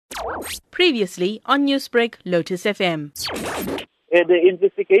Previously on Newsbreak, Lotus FM. The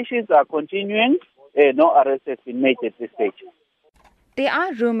investigations are continuing. No arrest has been made at this stage. There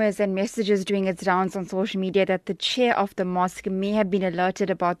are rumours and messages doing its rounds on social media that the chair of the mosque may have been alerted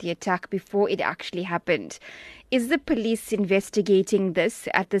about the attack before it actually happened. Is the police investigating this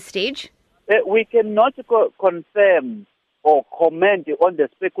at this stage? We cannot confirm or comment on the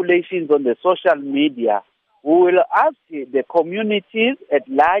speculations on the social media. We will ask the communities at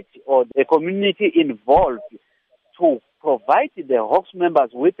large or the community involved to provide the Hawks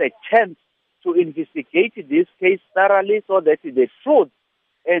members with a chance to investigate this case thoroughly so that the truth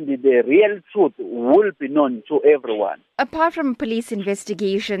and the real truth will be known to everyone. Apart from police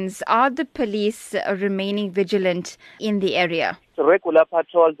investigations, are the police remaining vigilant in the area? Regular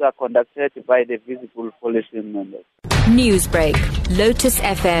patrols are conducted by the visible police members. Newsbreak, Lotus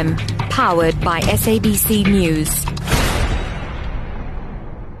FM, powered by SABC News.